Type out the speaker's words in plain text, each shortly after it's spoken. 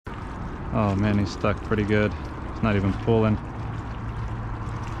Oh man, he's stuck pretty good. He's not even pulling.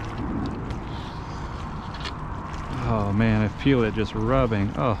 Oh man, I feel it just rubbing.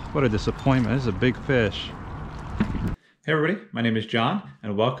 Oh, what a disappointment. This is a big fish. Hey everybody, my name is John,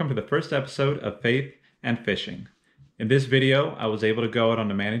 and welcome to the first episode of Faith and Fishing. In this video, I was able to go out on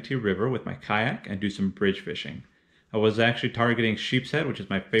the Manatee River with my kayak and do some bridge fishing. I was actually targeting sheepshead, which is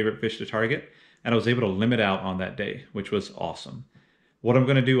my favorite fish to target, and I was able to limit out on that day, which was awesome. What I'm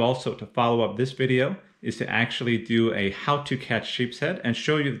going to do also to follow up this video is to actually do a how to catch sheepshead and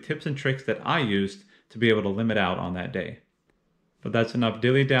show you the tips and tricks that I used to be able to limit out on that day. But that's enough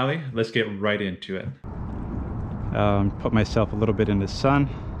dilly-dally, let's get right into it. Put myself a little bit in the sun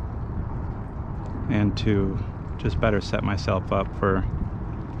and to just better set myself up for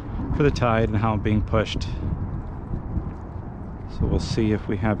the tide and how I'm being pushed. So we'll see if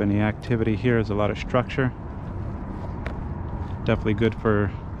we have any activity here. There's a lot of structure. Definitely good for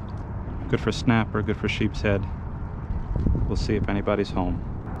snapper, good for sheepshead. We'll see if anybody's home.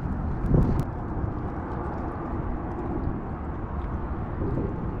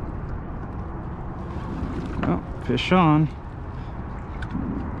 Oh, fish on.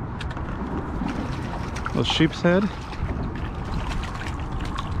 Little sheepshead.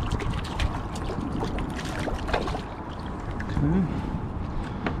 Okay.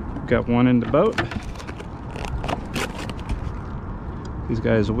 Got one in the boat. These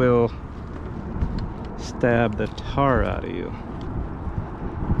guys will stab the tar out of you.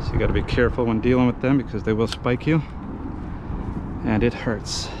 So you got to be careful when dealing with them because they will spike you. And it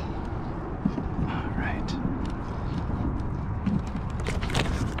hurts. Alright.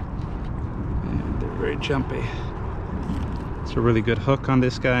 And they're very jumpy. It's a really good hook on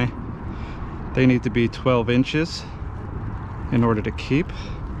this guy. They need to be 12 inches in order to keep.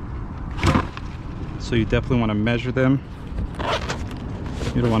 So you definitely want to measure them.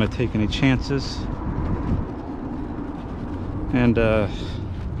 You don't want to take any chances. And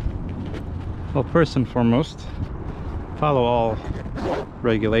well, first and foremost, follow all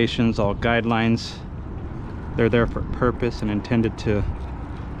regulations, all guidelines. They're there for a purpose and intended to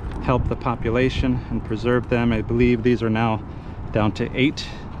help the population and preserve them. I believe these are now down to 8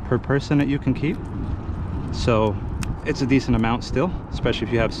 per person that you can keep. So it's a decent amount still, especially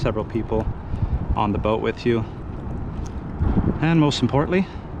if you have several people on the boat with you. And most importantly,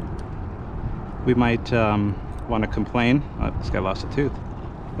 we might want to complain. Oh, this guy lost a tooth.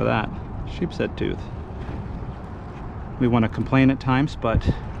 Look at that, sheepshead tooth. We want to complain at times, but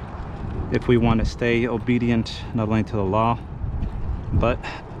if we want to stay obedient not only to the law, but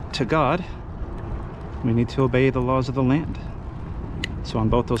to God, we need to obey the laws of the land. So on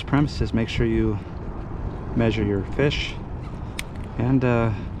both those premises, make sure you measure your fish and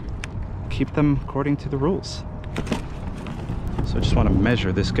keep them according to the rules. So I just want to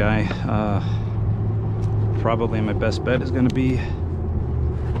measure this guy. Probably my best bet is going to be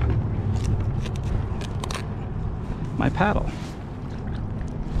my paddle.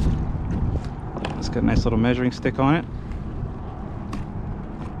 It's got a nice little measuring stick on it.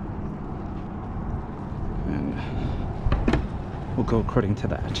 And we'll go according to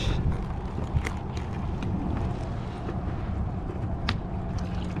that.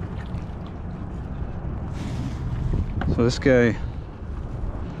 So this guy,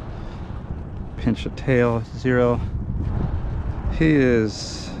 pinch of tail, 0. He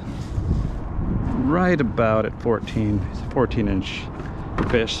is right about at 14. He's a 14-inch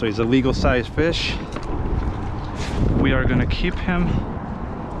fish, so he's a legal size fish. We are going to keep him,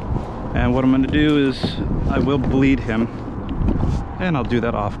 and what I'm going to do is I will bleed him, and I'll do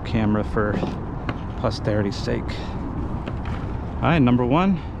that off camera for posterity's sake. All right, number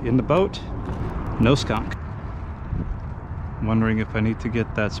 1 in the boat, no skunk. Wondering if I need to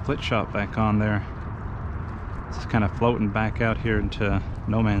get that split shot back on there. It's kind of floating back out here into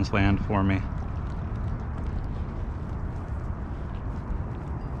no man's land for me.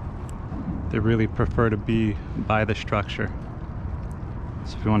 They really prefer to be by the structure.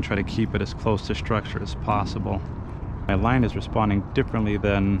 So if you want to try to keep it as close to structure as possible. My line is responding differently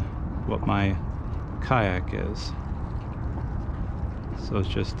than what my kayak is. So it's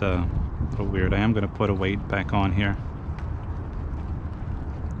just a little weird. I am going to put a weight back on here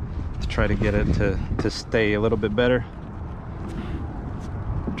to try to get it to stay a little bit better.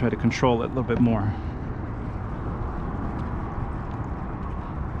 Try to control it a little bit more.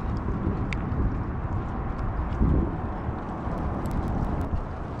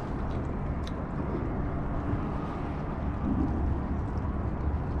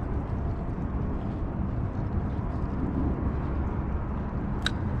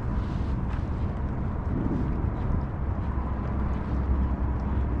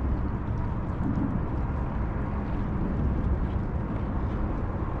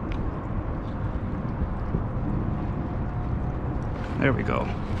 There we go.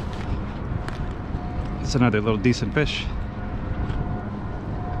 It's another little decent fish.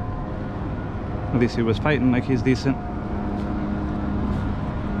 At least he was fighting like he's decent.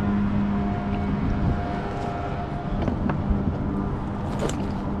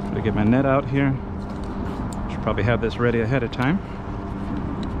 Gotta get my net out here. Should probably have this ready ahead of time.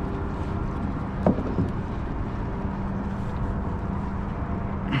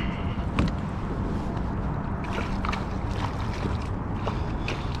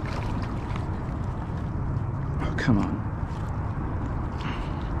 Oh, come on.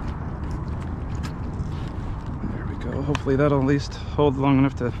 There we go. Hopefully that'll at least hold long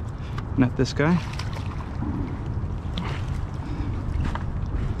enough to net this guy.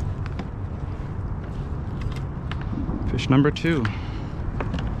 Fish number 2.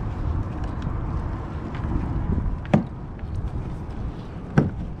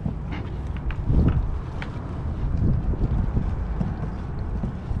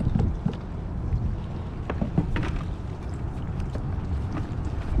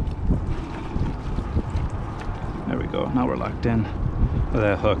 There we go. Now we're locked in with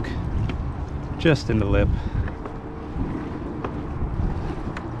that hook just in the lip.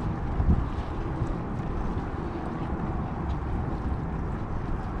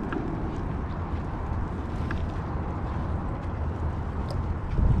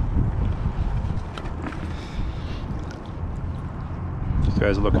 These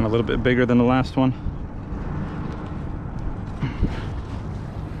guys are looking a little bit bigger than the last one.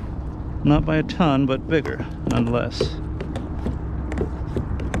 Not by a ton, but bigger nonetheless.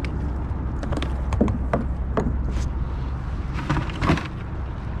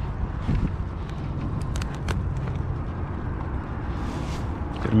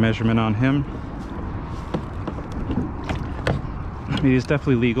 Get a measurement on him. I mean, he's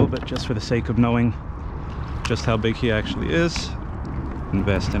definitely legal, but just for the sake of knowing just how big he actually is,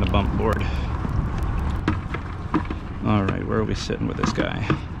 invest in a bump board. All right, where are we sitting with this guy?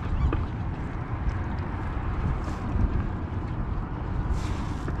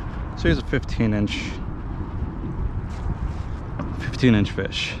 So he's a 15-inch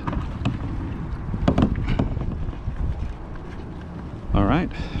fish. All right,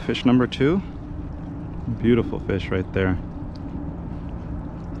 fish number 2. Beautiful fish right there.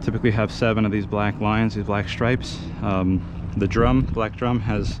 Typically have 7 of these black lines, these black stripes. The black drum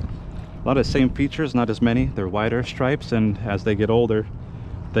has a lot of the same features, not as many. They're wider stripes, and as they get older,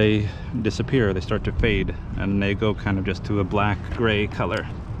 they disappear. They start to fade, and they go kind of just to a black-gray color.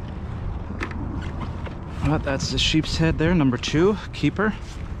 But that's the sheep's head there, number 2, keeper.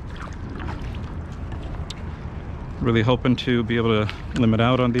 Really hoping to be able to limit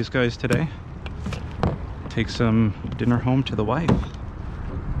out on these guys today. Take some dinner home to the wife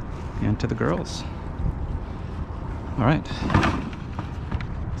and to the girls. All right,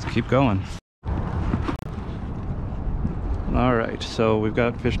 let's keep going. All right, so we've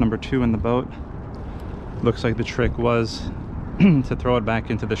got fish number 2 in the boat. Looks like the trick was to throw it back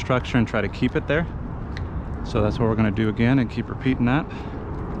into the structure and try to keep it there. So that's what we're going to do again and keep repeating that.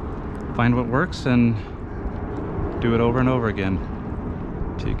 Find what works and do it over and over again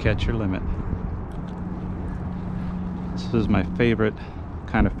till you catch your limit. This is my favorite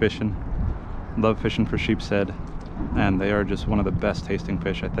kind of fishing. Love fishing for sheep's head, and they are just one of the best tasting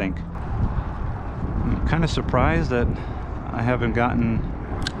fish, I think. I'm kind of surprised that I haven't gotten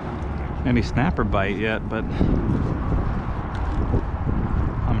any snapper bite yet, but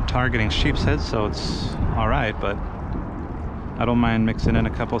I'm targeting sheep's head, so it's all right, but I don't mind mixing in a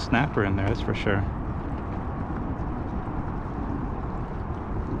couple snapper in there, that's for sure.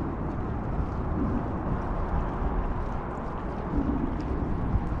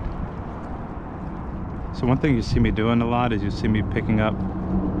 So one thing you see me doing a lot is you see me picking up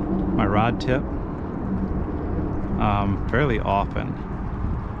my rod tip fairly often,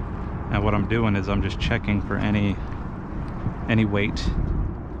 and what I'm doing is I'm just checking for any weight,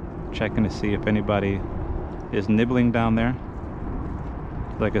 checking to see if anybody is nibbling down there.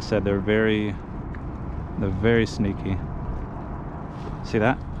 Like I said, they're very sneaky. See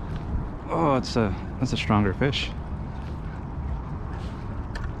that? Oh, that's a stronger fish.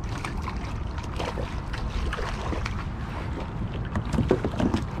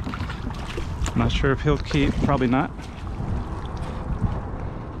 Not sure if he'll keep, probably not.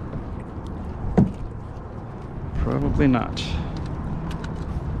 Probably not.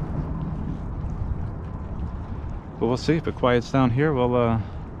 But we'll see. If it quiets down here, we'll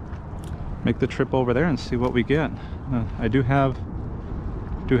make the trip over there and see what we get. I do have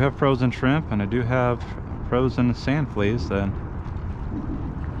frozen shrimp, and I do have frozen sand fleas that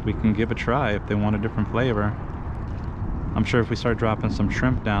we can give a try if they want a different flavor. I'm sure if we start dropping some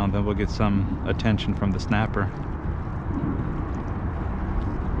shrimp down, then we'll get some attention from the snapper.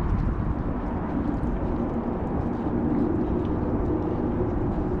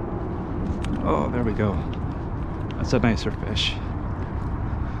 Oh, there we go. That's a nicer fish.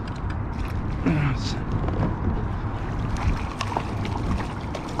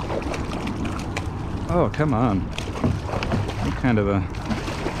 Oh, come on. What kind of a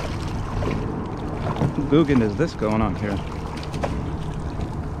Googan is this going on here?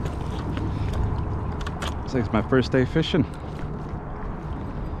 Looks like it's my first day fishing.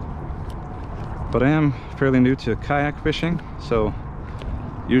 But I am fairly new to kayak fishing, so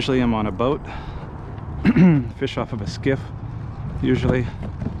usually I'm on a boat, fish off of a skiff usually.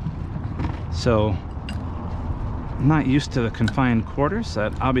 So I'm not used to the confined quarters.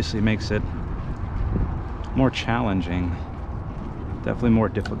 That obviously makes it more challenging, definitely more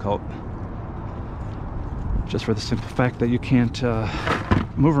difficult, just for the simple fact that you can't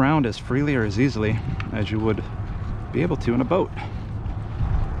move around as freely or as easily as you would be able to in a boat.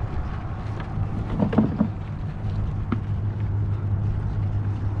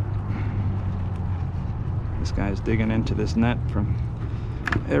 This guy's digging into this net from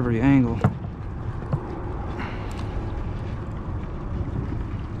every angle.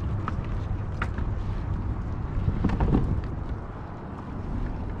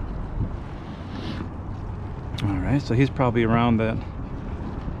 Alright, so he's probably around that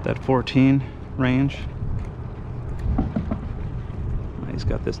 14 range. He's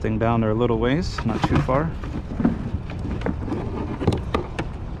got this thing down there a little ways, not too far.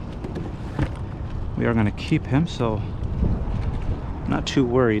 We are going to keep him, so I'm not too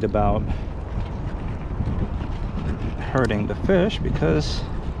worried about hurting the fish because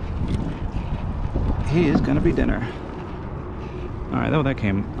he is going to be dinner. Alright, that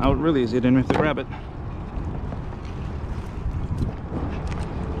came out really easy. I didn't have to grab it.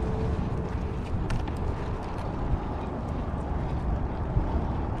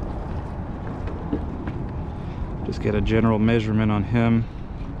 Just get a general measurement on him.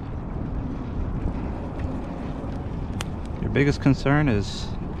 Your biggest concern is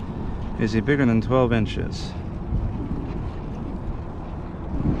he bigger than 12 inches?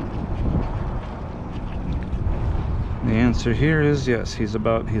 The answer here is yes, he's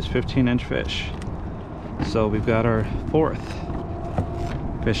 15-inch fish. So we've got our fourth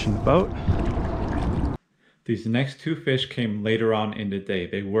fish in the boat. These next two fish came later on in the day.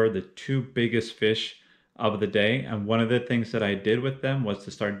 They were the two biggest fish of the day, and one of the things that I did with them was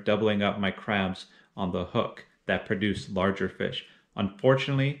to start doubling up my crabs on the hook that produced larger fish.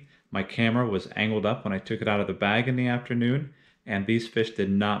 Unfortunately, my camera was angled up when I took it out of the bag in the afternoon, and these fish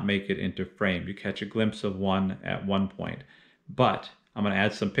did not make it into frame. You catch a glimpse of one at one point, but I'm going to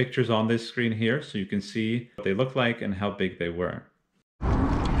add some pictures on this screen here so you can see what they look like and how big they were.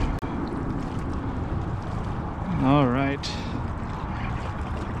 All right,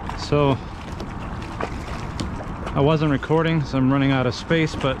 so I wasn't recording, so I'm running out of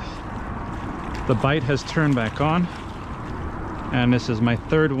space, but the bite has turned back on, and this is my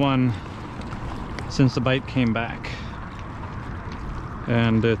third one since the bite came back,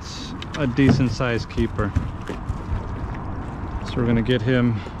 and it's a decent sized keeper. So we're gonna get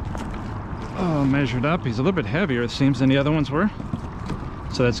him measured up. He's a little bit heavier, it seems, than the other ones were,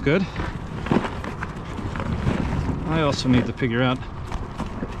 so that's good. I also need to figure out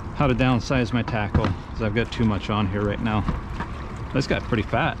how to downsize my tackle because I've got too much on here right now. This guy's pretty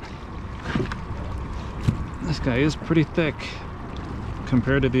fat. This guy is pretty thick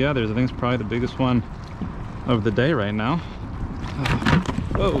compared to the others. I think it's probably the biggest one of the day right now.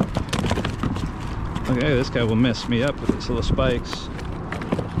 Whoa. Okay, this guy will mess me up with his little spikes.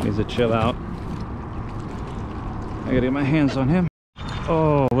 Needs to chill out. I gotta get my hands on him.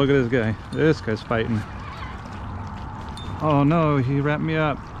 Oh, look at this guy. This guy's fighting. Oh no, he wrapped me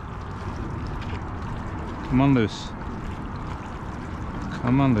up. Come on loose.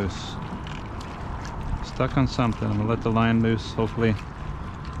 Come on loose. Stuck on something. I'm gonna let the line loose. Hopefully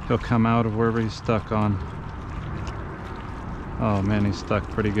he'll come out of wherever he's stuck on. Oh man, he's stuck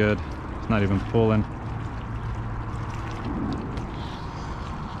pretty good. It's not even pulling.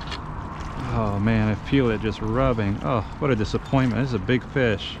 Oh man, I feel it just rubbing. Oh, what a disappointment. This is a big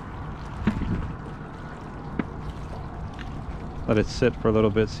fish. Let it sit for a little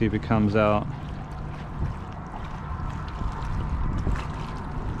bit, see if he comes out.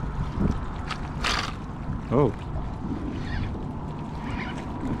 Oh,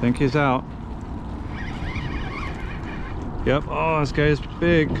 I think he's out. Yep. Oh, this guy's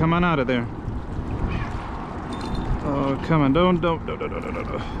big. Come on out of there. Oh, come on. Don't.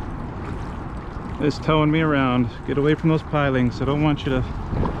 is towing me around. Get away from those pilings. I don't want you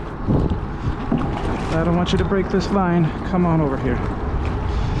to break this line. Come on over here.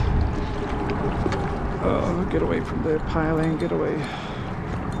 Oh, get away from the piling, get away.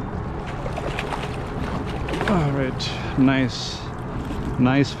 All right, nice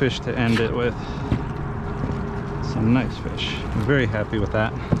fish to end it with. Some nice fish. I'm very happy with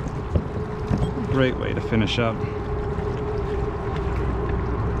that. Great way to finish up.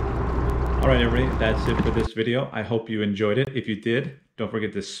 All right, everybody, that's it for this video. I hope you enjoyed it. If you did, don't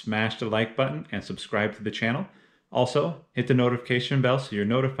forget to smash the like button and subscribe to the channel. Also, hit the notification bell so you're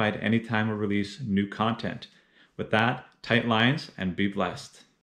notified anytime we release new content. With that, tight lines and be blessed.